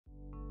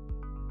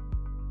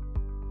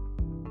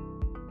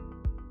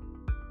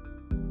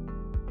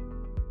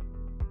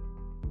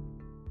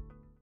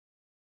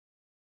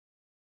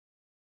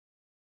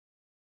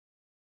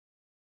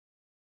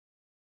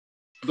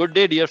Good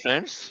day, dear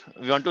friends.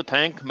 We want to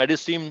thank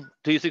Medicine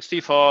 360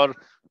 for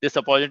this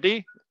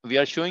opportunity. We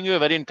are showing you a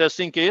very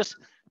interesting case.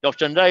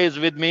 Dr. Chandra is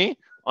with me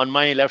on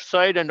my left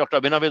side, and Dr.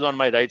 Abhinav is on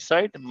my right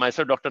side.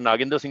 Myself, Dr.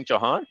 Nagendra Singh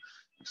Chauhan.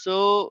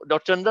 So,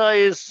 Dr. Chandra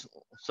is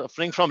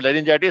suffering from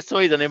laryngitis, so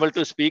he's unable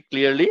to speak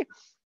clearly,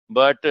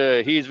 but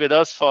he is with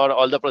us for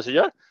all the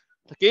procedure.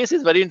 The case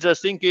is very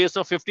interesting. Case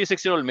of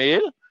 56-year-old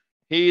male.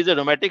 He is a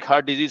rheumatic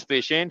heart disease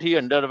patient. He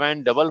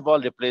underwent double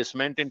valve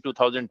replacement in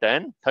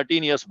 2010,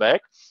 13 years back.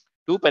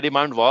 Two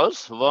perimount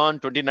valves, one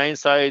 29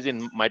 size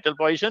in mitral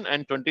position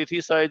and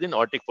 23 size in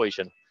aortic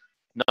position.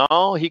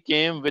 Now he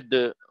came with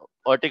the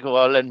aortic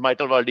valve and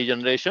mitral valve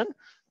degeneration.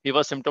 He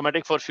was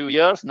symptomatic for a few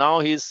years.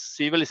 Now he is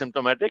severely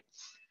symptomatic.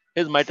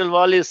 His mitral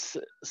valve is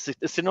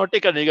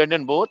stenotic and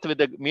regardant both with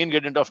a mean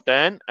gradient of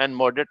 10 and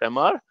moderate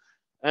MR.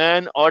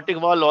 And aortic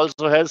valve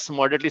also has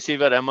moderately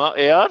severe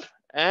MR, AR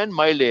and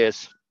mild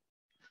AS.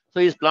 So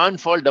he's planned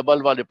for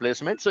double valve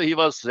replacement. So he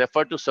was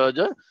referred to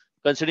surgeon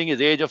considering his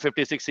age of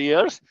 56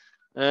 years.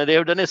 They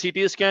have done a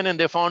CT scan and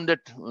they found that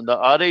the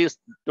RA is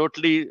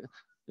totally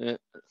uh,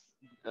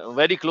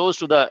 very close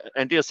to the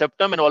anterior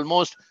septum and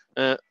almost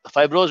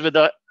fibrosed with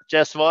the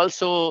chest wall.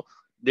 So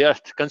they are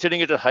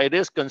considering it a high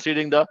risk,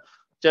 considering the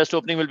chest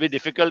opening will be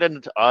difficult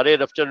and RA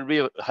rupture will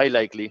be high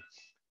likely.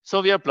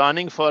 So we are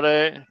planning for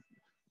a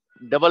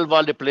double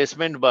valve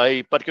replacement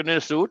by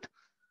percutaneous route.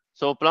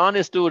 So plan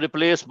is to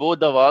replace both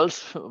the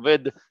valves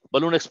with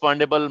balloon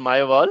expandable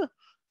Maya valve.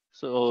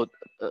 So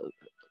uh,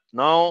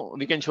 now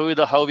we can show you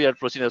the how we are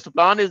proceeding. So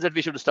plan is that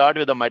we should start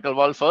with the mitral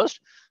valve first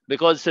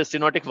because it's a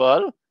stenotic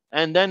valve,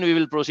 and then we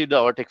will proceed the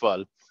aortic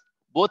valve.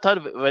 Both are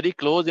very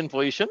close in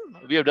position.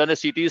 We have done a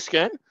CT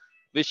scan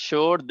which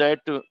showed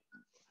that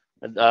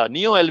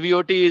neo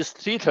LVOT is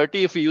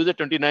 330 if we use a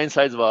 29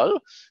 size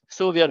valve.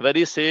 So we are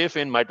very safe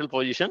in mitral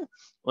position.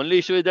 Only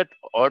issue is that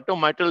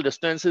orthomitral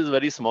distance is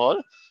very small.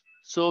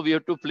 So we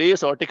have to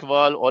place aortic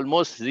valve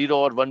almost 0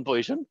 or 1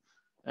 position.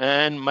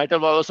 And mitral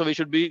valve also we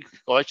should be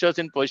cautious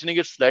in positioning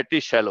it slightly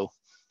shallow.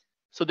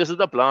 So this is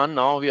the plan.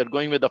 Now we are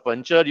going with the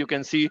puncher. You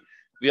can see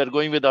we are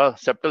going with a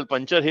septal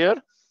puncher here.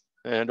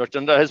 And Dr.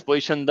 Chandra has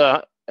positioned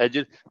the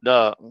edge,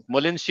 the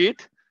Mullin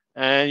sheet.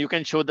 And you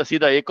can see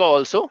the echo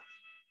also.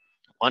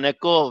 On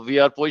echo, we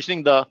are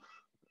positioning the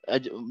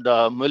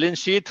Mullin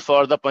sheath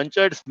for the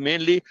puncher. It's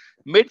mainly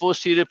mid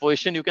posterior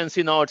position. You can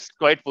see now it's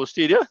quite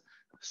posterior.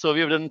 So we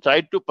have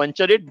tried to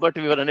puncture it, but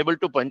we were unable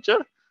to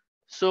puncture.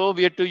 So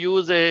we had to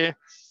use a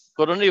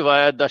coronary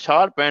wire, the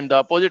sharp and the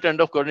opposite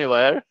end of coronary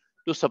wire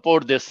to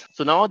support this.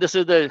 So now this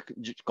is the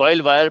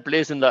coil wire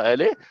placed in the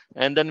LA,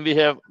 and then we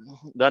have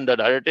done the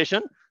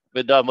dilatation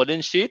with the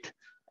Mullin sheath,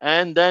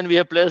 and then we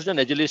have placed an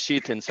Agilis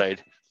sheath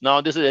inside. Now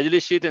this is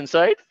Agilis sheath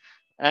inside,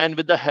 and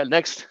with the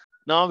next,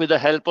 now with the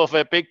help of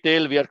a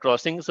pigtail, we are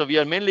crossing. So we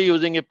are mainly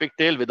using a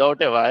pigtail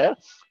without a wire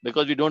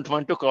because we don't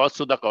want to cross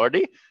through the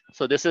cordy.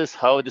 So this is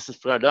how this is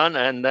done,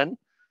 and then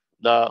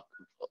the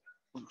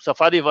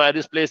safari wire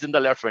is placed in the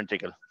left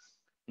ventricle.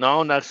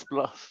 Now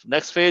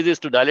next phase is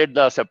to dilate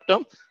the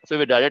septum. So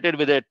we dilate it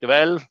with a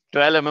 12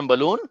 mm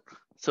balloon.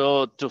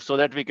 So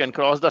that we can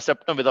cross the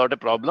septum without a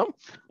problem.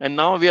 And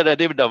now we are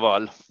ready with the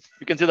valve.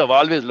 You can see the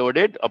valve is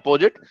loaded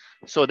opposite,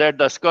 so that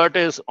the skirt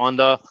is on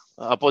the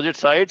opposite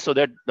side, so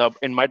that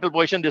in mitral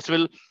position this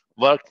will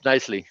work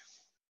nicely.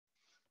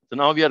 So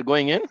now we are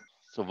going in.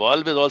 So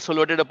valve is also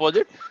loaded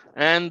opposite,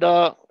 and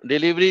the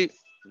delivery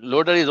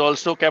loader is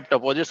also kept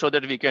opposite so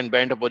that we can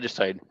bend opposite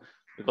side,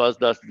 because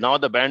now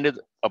the band is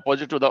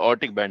opposite to the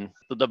aortic band.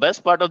 So the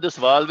best part of this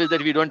valve is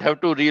that we don't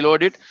have to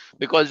reload it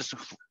because it's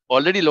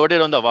already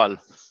loaded on the valve.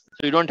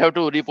 So you don't have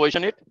to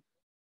reposition it.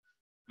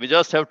 We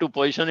just have to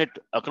position it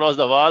across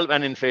the valve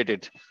and inflate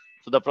it.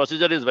 So the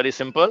procedure is very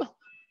simple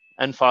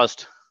and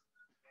fast.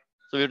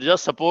 So you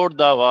just support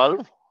the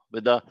valve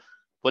with the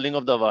pulling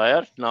of the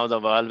wire. Now the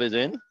valve is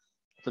in.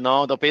 So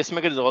now the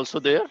pacemaker is also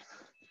there.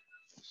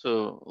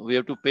 So we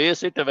have to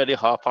pace it a very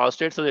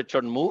fast rate so that it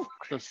should move.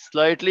 So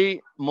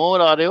slightly more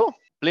RAO,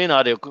 plain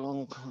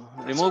RAO,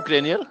 remove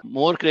cranial,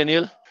 more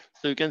cranial.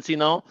 So you can see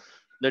now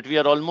that we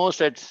are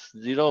almost at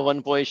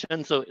 0-1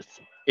 position. So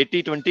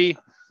 80-20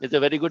 is a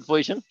very good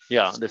position.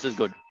 Yeah, this is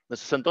good.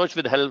 Mr. Santosh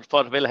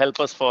will help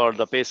us for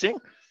the pacing.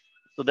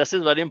 So this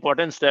is very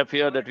important step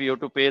here that we have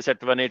to pace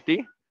at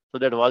 180 so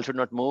that valve should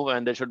not move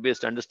and there should be a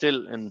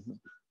standstill in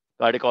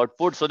cardiac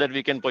output so that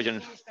we can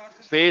position.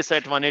 Pace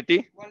at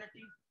 180.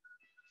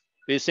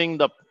 Pacing,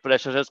 the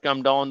pressure has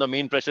come down. The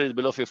mean pressure is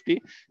below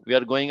 50. We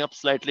are going up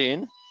slightly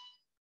in.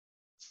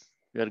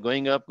 We are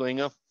going up.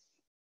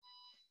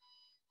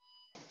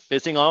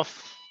 Pacing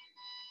off.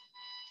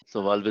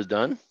 So valve is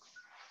done.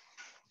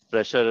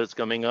 Pressure is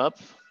coming up,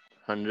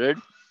 100.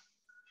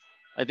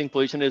 I think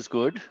position is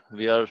good.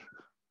 We are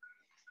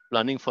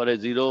planning for a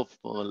 0,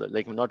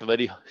 like not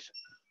very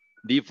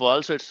deep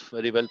valve, so it's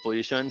very well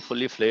positioned,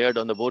 fully flared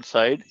on the both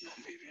side.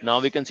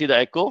 Now we can see the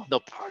echo.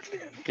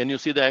 Can you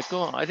see the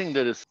echo? I think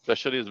there is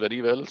pressure is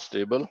very well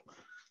stable.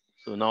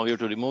 So now we have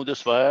to remove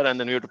this wire and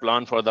then we have to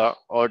plan for the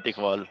aortic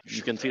valve.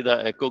 You can see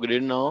the echo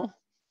gradient now.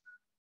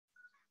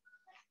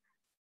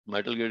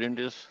 Mitral gradient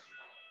is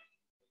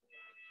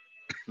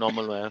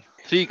normal wire.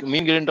 Three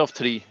mean gradient of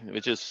 3,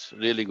 which is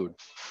really good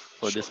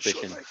for this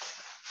patient.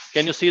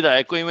 Can you see the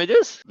echo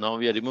images? Now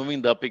we are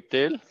removing the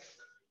pigtail.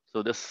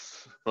 So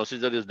this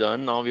procedure is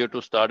done. Now we have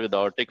to start with the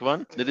aortic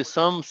one. There is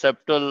some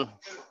septal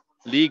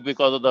leak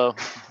because of the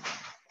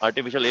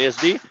artificial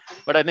ASD,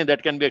 but I think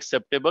that can be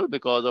acceptable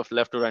because of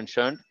left to right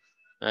shunt.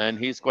 And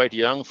he's quite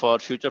young. For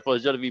future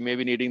procedure, we may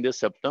be needing this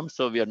septum,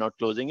 so we are not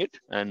closing it.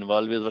 And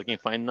valve is working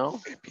fine now.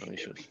 No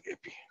issues.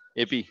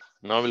 AP.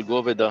 Now we'll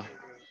go with the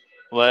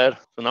wire.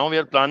 So now we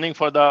are planning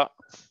for the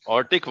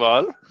aortic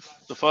valve.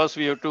 So first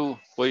we have to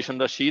position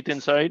the sheath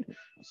inside.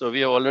 So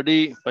we have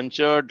already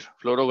punctured,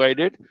 fluoro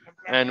guided,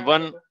 and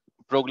one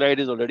proglide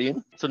is already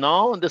in. So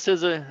now this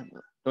is a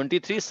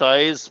 23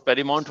 size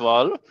perimount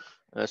valve.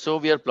 So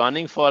we are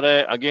planning for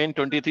a again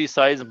 23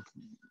 size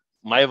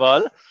my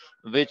valve,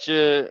 which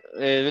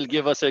will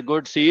give us a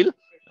good seal,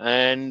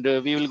 and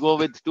we will go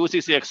with 2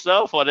 cc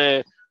extra for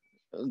a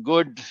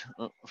good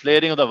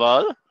flaring of the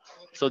valve,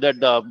 so that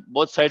the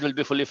both sides will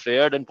be fully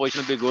flared and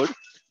position will be good.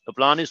 The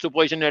plan is to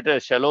position at a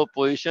shallow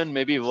position,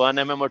 maybe 1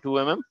 mm or 2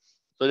 mm,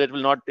 so that it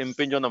will not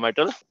impinge on the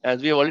metal.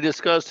 As we have already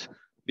discussed,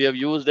 we have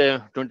used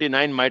a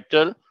 29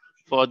 metal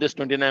for this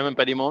 29 mm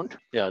perimount.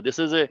 Yeah, this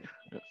is a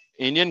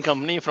Indian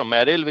company from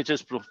Merrill, which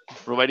is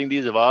providing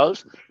these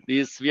valves.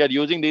 These we are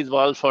using these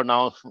valves for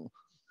now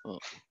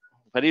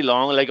very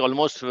long, like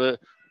almost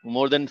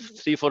more than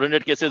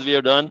 300-400 cases we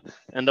have done,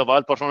 and the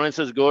valve performance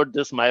is good.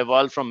 This my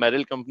valve from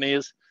Merrill company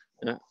is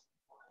uh,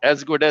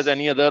 as good as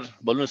any other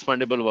balloon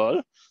expandable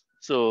valve.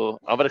 So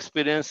our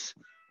experience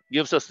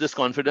gives us this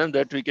confidence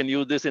that we can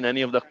use this in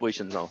any of the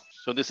positions now.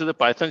 So this is a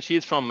Python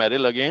sheath from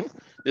Merrill again.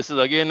 This is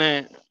again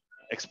a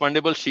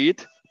expandable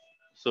sheath.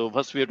 So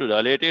first we have to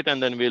dilate it,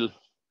 and then we'll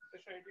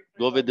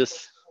go with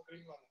this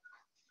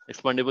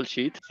expandable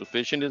sheath. So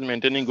patient is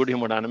maintaining good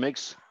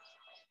hemodynamics.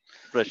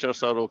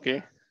 Pressures are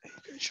okay.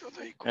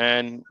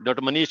 And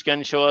Dr. Manish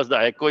can show us the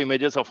echo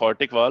images of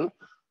aortic valve,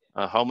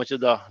 how much is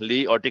the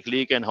aortic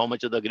leak and how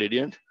much is the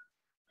gradient.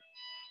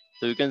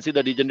 So you can see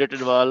the degenerated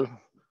valve.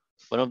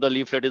 One of the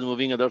leaflet is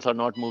moving, others are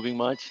not moving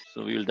much.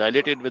 So we will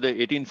dilate it with the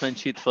 18 French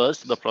sheath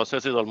first. The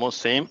process is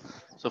almost same.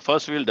 So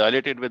first we will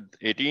dilate it with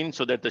 18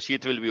 so that the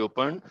sheath will be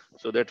opened,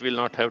 so that we'll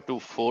not have to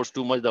force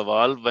too much the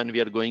valve when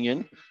we are going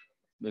in,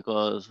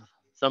 because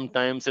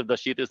sometimes if the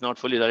sheath is not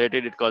fully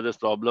dilated, it causes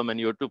problem and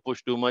you have to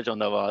push too much on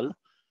the valve,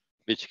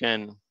 which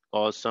can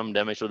cause some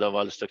damage to the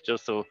valve structure.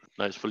 So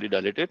now it's fully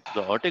dilated.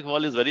 The aortic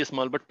valve is very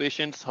small, but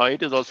patient's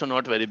height is also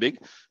not very big.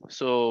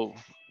 So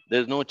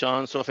there's no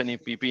chance of any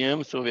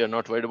PPM. So we are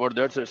not worried about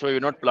that. So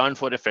we're not planned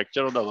for a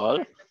fracture of the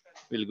valve.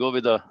 We'll go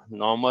with a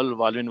normal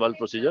valve-in-valve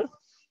procedure.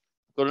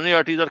 Coronary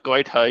arteries are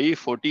quite high,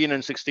 14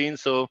 and 16.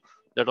 So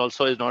that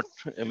also is not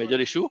a major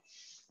issue.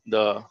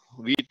 The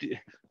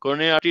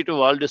coronary artery to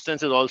valve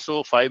distance is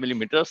also 5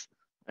 millimeters,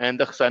 and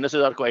the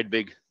sinuses are quite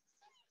big.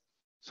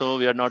 So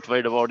we are not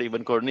worried about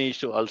even coronary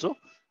issue also.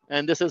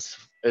 And this is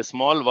a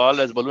small valve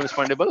as balloon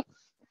expandable.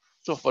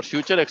 So for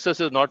future access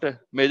is not a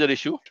major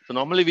issue. So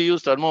normally we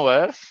use thermo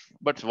wire,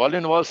 but valve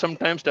in valve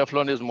sometimes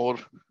Teflon is more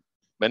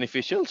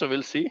beneficial. So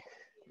we'll see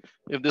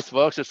if this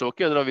works. It's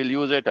okay. Otherwise we'll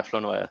use a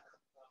Teflon wire.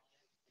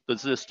 So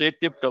this is a straight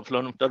tip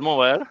Teflon thermo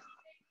wire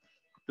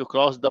to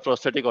cross the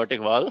prosthetic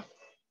aortic valve.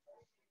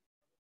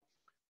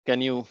 Can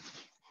you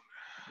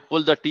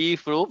pull the T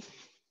probe?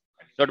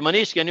 Dr.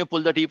 Manish, can you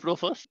pull the T probe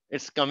first?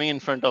 It's coming in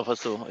front of us.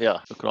 So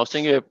yeah, so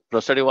crossing a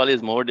prosthetic valve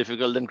is more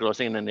difficult than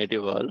crossing a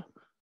native valve,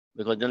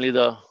 because generally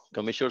the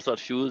commissures are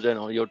fused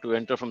and you have to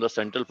enter from the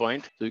central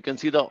point. So you can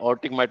see the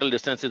aortic mitral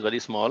distance is very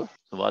small.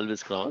 The valve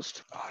is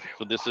crossed.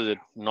 So this is a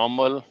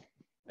normal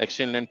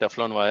exchange length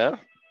Teflon wire.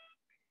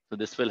 So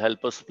this will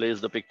help us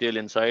place the pigtail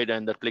inside,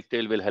 and the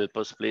pigtail will help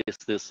us place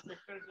this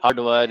hard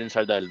wire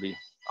inside the LV.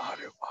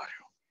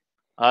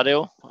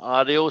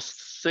 RAO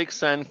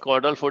 6 and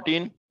caudal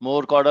 14.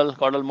 More caudal,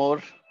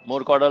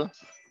 more caudal,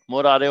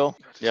 more RAO.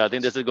 Yeah, I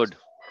think this is good.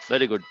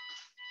 Very good.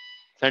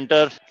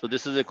 Center. So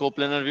this is a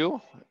coplanar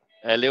view.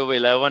 LAO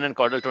 11 and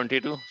caudal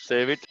 22.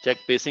 Save it. Check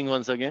pacing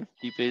once again.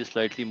 T pace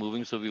slightly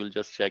moving, so we will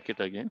just check it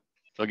again.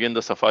 So again,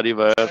 the safari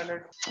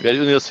wire. We are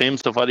using the same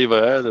safari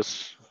wire.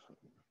 This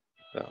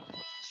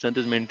strength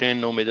is maintained,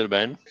 no major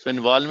band. So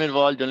in valve,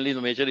 generally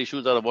the major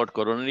issues are about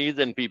coronaries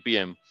and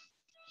PPM.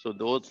 So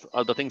those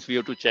are the things we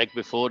have to check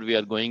before we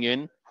are going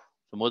in.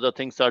 So most of the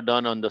things are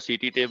done on the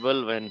CT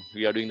table when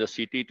we are doing the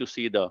CT to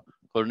see the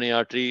coronary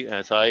artery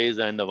size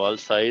and the valve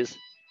size.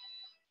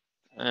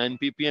 And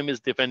PPM is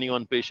depending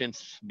on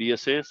patient's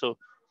BSA. So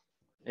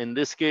in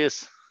this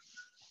case,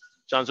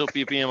 chance of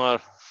PPM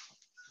are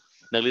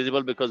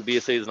negligible because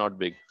BSA is not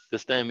big.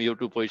 This time we have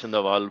to position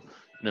the valve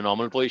in a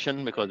normal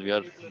position because we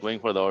are going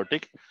for the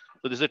aortic.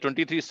 So this is a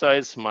 23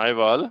 size my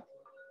valve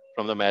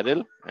from the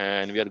Merrill,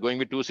 and we are going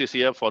with 2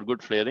 CCF for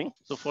good flaring.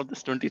 So for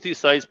this 23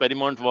 size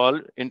perimount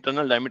valve,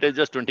 internal diameter is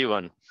just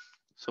 21.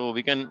 So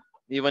we can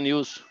even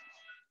use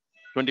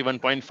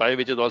 21.5,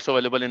 which is also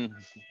available in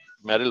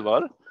Merrill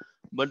valve,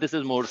 but this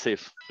is more safe.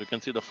 So you can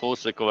see the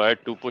force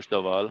required to push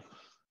the valve.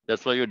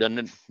 That's why you've done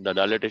it, the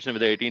dilatation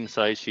with the 18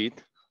 size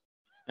sheath.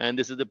 And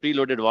this is the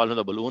preloaded valve of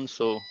the balloon.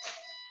 So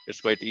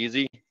It's quite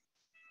easy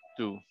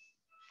to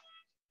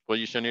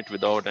position it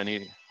without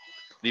any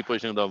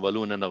repositioning the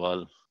balloon and the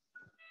valve.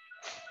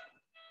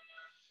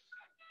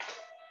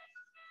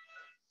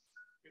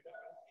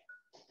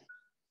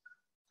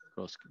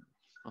 Cross.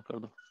 कर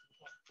दो.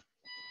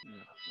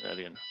 Yeah,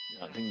 Arian.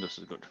 Yeah, I think this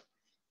is good.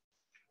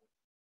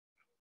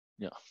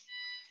 Yeah.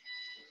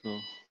 So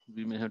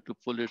we may have to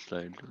pull it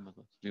slightly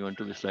because we want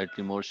to be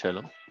slightly more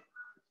shallow.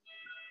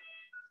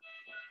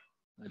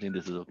 I think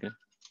this is okay.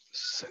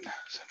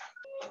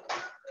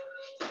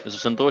 Mr.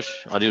 Santosh,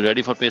 are you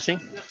ready for pacing?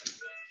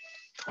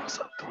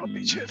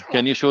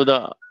 Can you show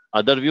the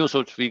other view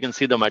so we can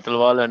see the metal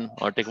wall and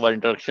aortic wall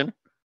interaction?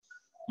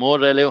 More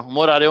relo,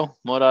 more areo,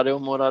 more areo,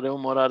 more areo,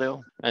 more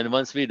areo. And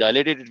once we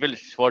dilate it, it will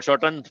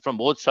foreshorten from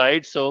both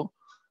sides. So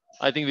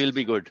I think we'll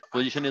be good.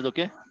 Position is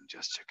okay? I'm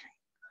just checking.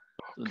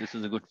 So this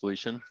is a good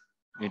position.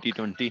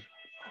 80-20. Okay.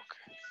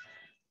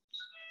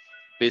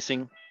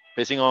 Pacing.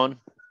 Pacing on.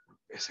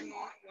 Pacing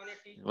on.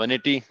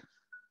 180.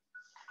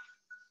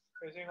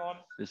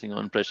 Pacing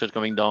on. Pressure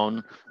coming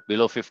down.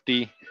 Below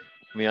 50.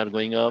 We are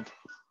going up.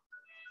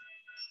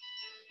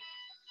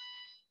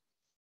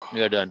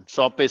 We are done.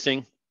 Stop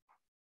pacing.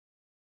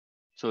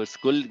 So it's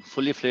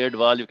fully flared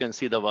valve. You can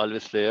see the valve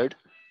is flared.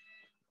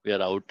 We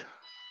are out.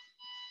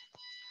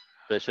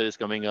 Pressure is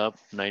coming up.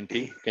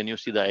 90. Can you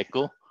see the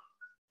echo?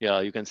 Yeah,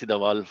 you can see the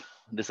valve.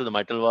 This is the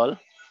mitral valve.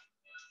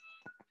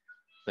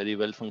 Very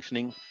well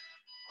functioning.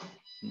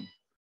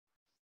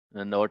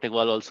 And the aortic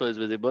valve also is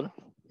visible.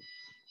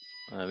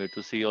 We have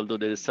to see, although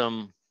there is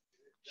some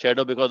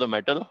shadow because of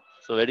metal.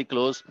 So very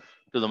close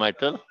to the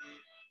mitral.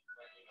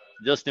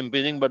 Just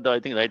impinging, but I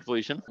think right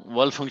position.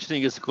 Valve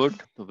functioning is good.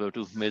 So we have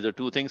to measure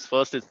two things.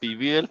 First is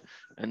PVL,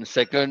 and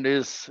second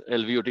is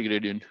LVOT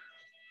gradient.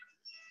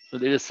 So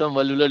there is some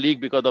valvular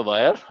leak because of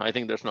wire. I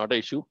think that's not an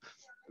issue.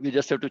 We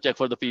just have to check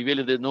for the PVL.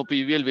 If there's no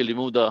PVL, we'll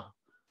remove the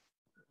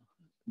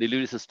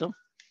delivery system.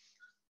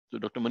 So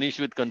Dr. Manish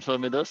will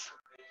confirm with us.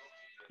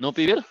 No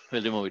PVL,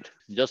 we'll remove it.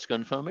 Just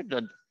confirm it.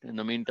 And in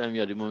the meantime,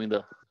 we are removing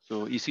the.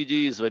 So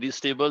ECG is very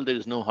stable. There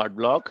is no heart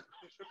block.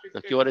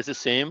 The QRS is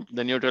same.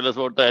 Then you tell us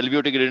about the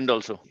LVOT gradient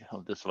also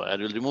of this wire.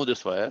 We'll remove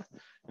this wire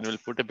and we'll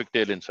put a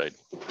pigtail inside.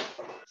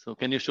 So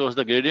can you show us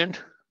the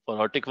gradient for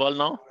aortic valve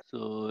now? So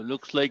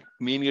looks like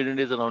mean gradient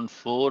is around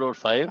 4 or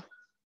 5.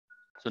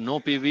 So no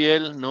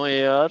PVL, no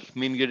AR,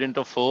 mean gradient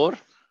of 4.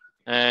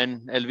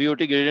 And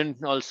LVOT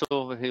gradient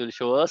also he will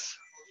show us.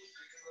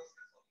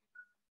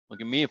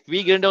 Okay, mean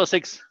gradient was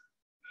 6.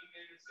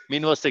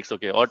 Mean was 6.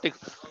 Okay, aortic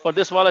for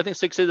this valve, I think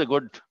 6 is a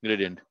good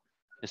gradient.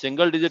 A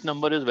single digit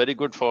number is very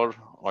good for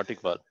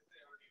aortic valve.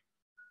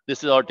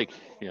 This is aortic.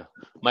 Yeah,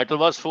 mitral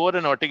was 4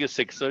 and aortic is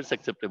 6, so it's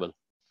acceptable.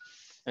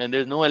 And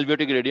there's no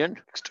LVOT gradient.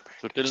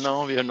 So till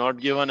now we have not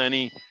given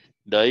any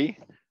dye.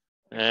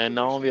 And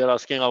now we are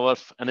asking our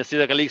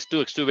anesthesia colleagues to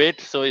extubate.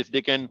 So if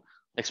they can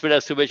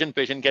expedite extubation,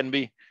 patient can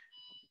be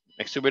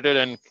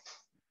extubated and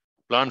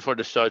planned for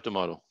discharge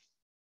tomorrow.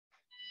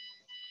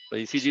 The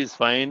ECG is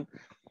fine.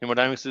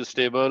 Hemodynamics is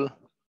stable.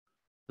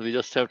 We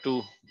just have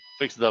to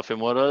fix the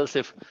femorals.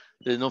 If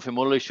there is no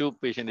femoral issue,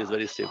 patient is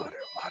very stable.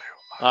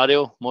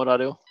 Areo, more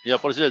areo. Yeah,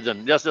 procedure is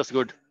done. Yes, that's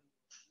good.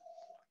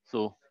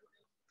 So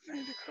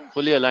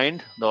fully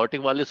aligned. The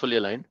aortic valve is fully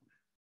aligned,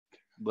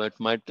 but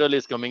mitral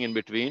is coming in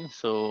between.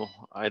 So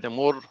I think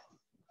more.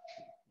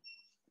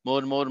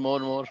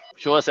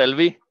 Show us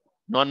LV,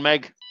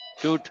 non-mag,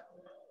 shoot.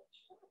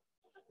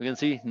 You can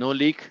see no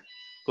leak.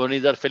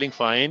 Coronaries are feeling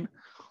fine,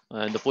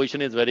 and the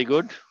position is very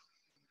good.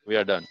 We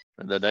are done.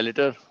 And the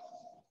dilator.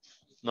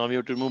 Now we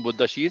have to remove both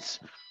the sheets.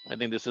 I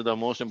think this is the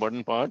most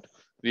important part.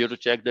 We have to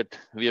check that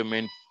we have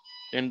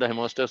maintained the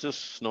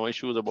hemostasis, no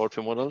issues about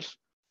femorals,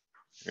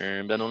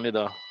 and then only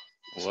the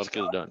work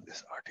is done.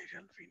 This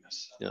arterial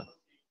venous. Yeah.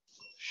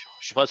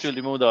 First, we'll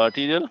remove the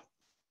arterial.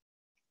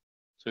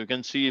 So you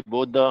can see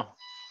both the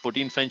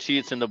 14 French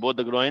sheets and both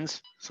the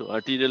groins. So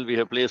arterial, we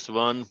have placed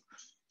one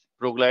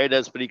ProGlide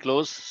as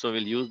pre-close, so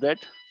we'll use that.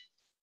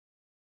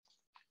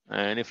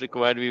 And if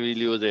required, we will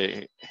use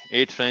a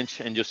 8 French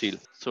angioseal.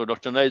 So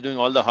Dr. Chandra is doing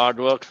all the hard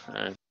work,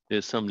 and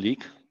there's some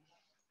leak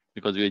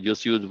because we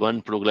just used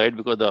one ProGlide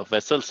because the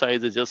vessel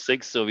size is just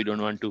 6, so we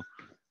don't want to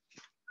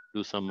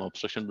do some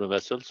obstruction to the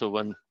vessel. So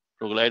one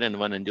ProGlide and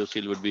one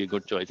angioseal would be a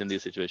good choice in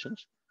these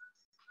situations.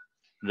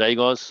 Dry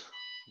gauze,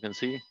 you can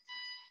see,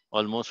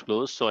 almost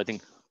closed. So I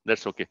think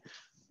that's okay.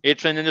 8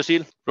 French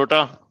angioseal,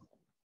 Prota,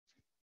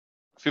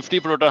 50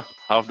 Prota,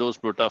 half dose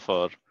Prota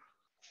for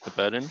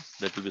heparin,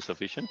 that will be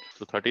sufficient.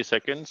 So 30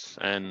 seconds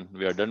and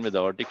we are done with the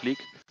aortic leak.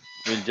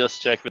 We'll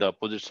just check with the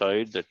opposite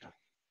side that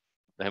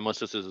the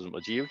hemostasis is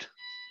achieved,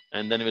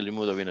 and then we'll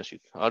remove the venous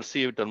sheath.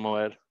 RC with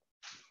thermowire.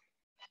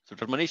 So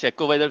Manish,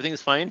 echo wise everything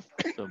is fine.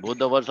 So both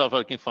the valves are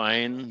working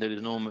fine. There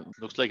is no,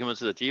 looks like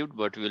hemostasis achieved,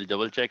 but we'll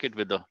double check it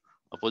with the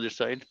opposite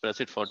side. Press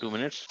it for 2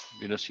 minutes.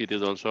 Venous sheath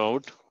is also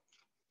out.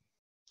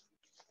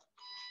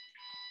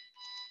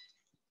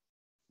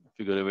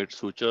 Figure eight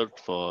suture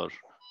for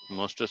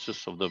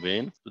hemostasis of the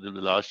vein. So this is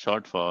the last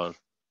shot for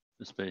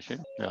this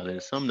patient. Yeah, there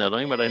is some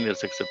narrowing, but I think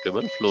it's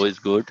acceptable. Flow is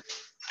good.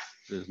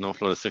 There's no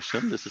flow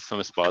restriction. This is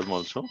some spasm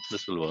also.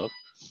 This will work.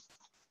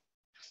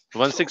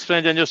 1/6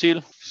 French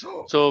angioceal.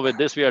 So with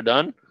this, we are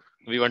done.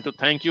 We want to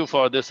thank you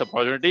for this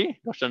opportunity.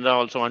 Dr. Chandra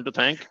also want to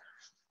thank.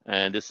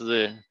 And this is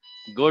a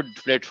good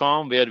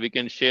platform where we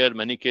can share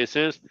many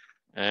cases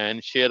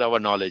and share our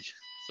knowledge.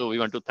 So we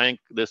want to thank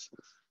this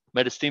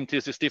Medsteam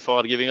 360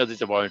 for giving us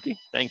this opportunity.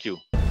 Thank you.